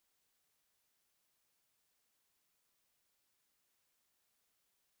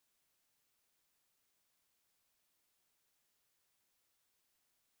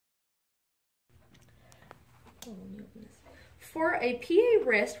Oh, let me open this. For a PA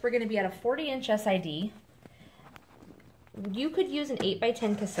wrist, we're going to be at a 40-inch SID. You could use an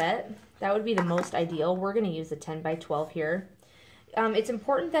 8x10 cassette. That would be the most ideal. We're going to use a 10x12 here. It's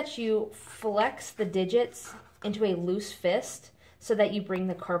important that you flex the digits into a loose fist so that you bring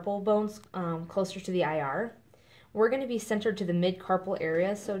the carpal bones closer to the IR. We're going to be centered to the mid-carpal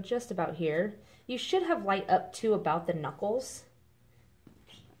area, so just about here. You should have light up to about the knuckles.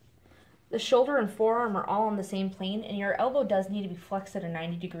 The shoulder and forearm are all on the same plane, and your elbow does need to be flexed at a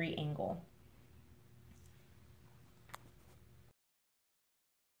 90-degree angle.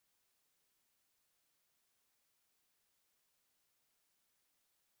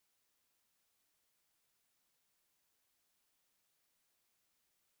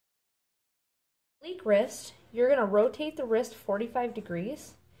 Oblique wrist, you're going to rotate the wrist 45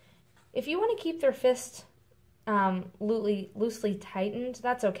 degrees. If you want to keep their fist loosely tightened,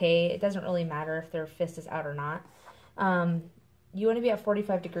 that's okay. It doesn't really matter if their fist is out or not. You want to be at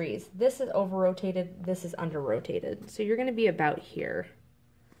 45 degrees. This is over-rotated, this is under-rotated. So you're going to be about here.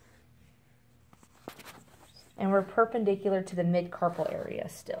 And we're perpendicular to the mid-carpal area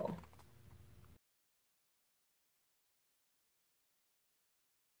still.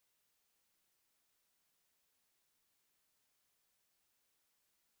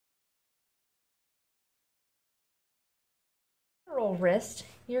 Wrist,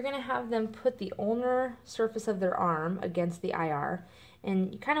 you're going to have them put the ulnar surface of their arm against the IR,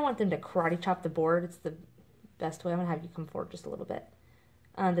 and you kind of want them to karate chop the board. It's the best way. I'm going to have you come forward just a little bit.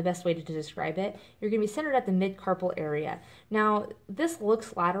 The best way to describe it. You're going to be centered at the mid-carpal area. Now, this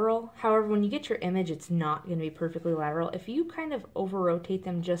looks lateral. However, when you get your image, it's not going to be perfectly lateral. If you kind of over-rotate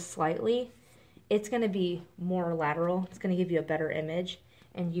them just slightly, it's going to be more lateral. It's going to give you a better image.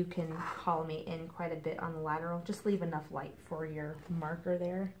 And you can column me in quite a bit on the lateral. Just leave enough light for your marker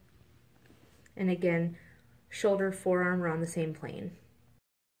there. And again, shoulder, forearm are on the same plane.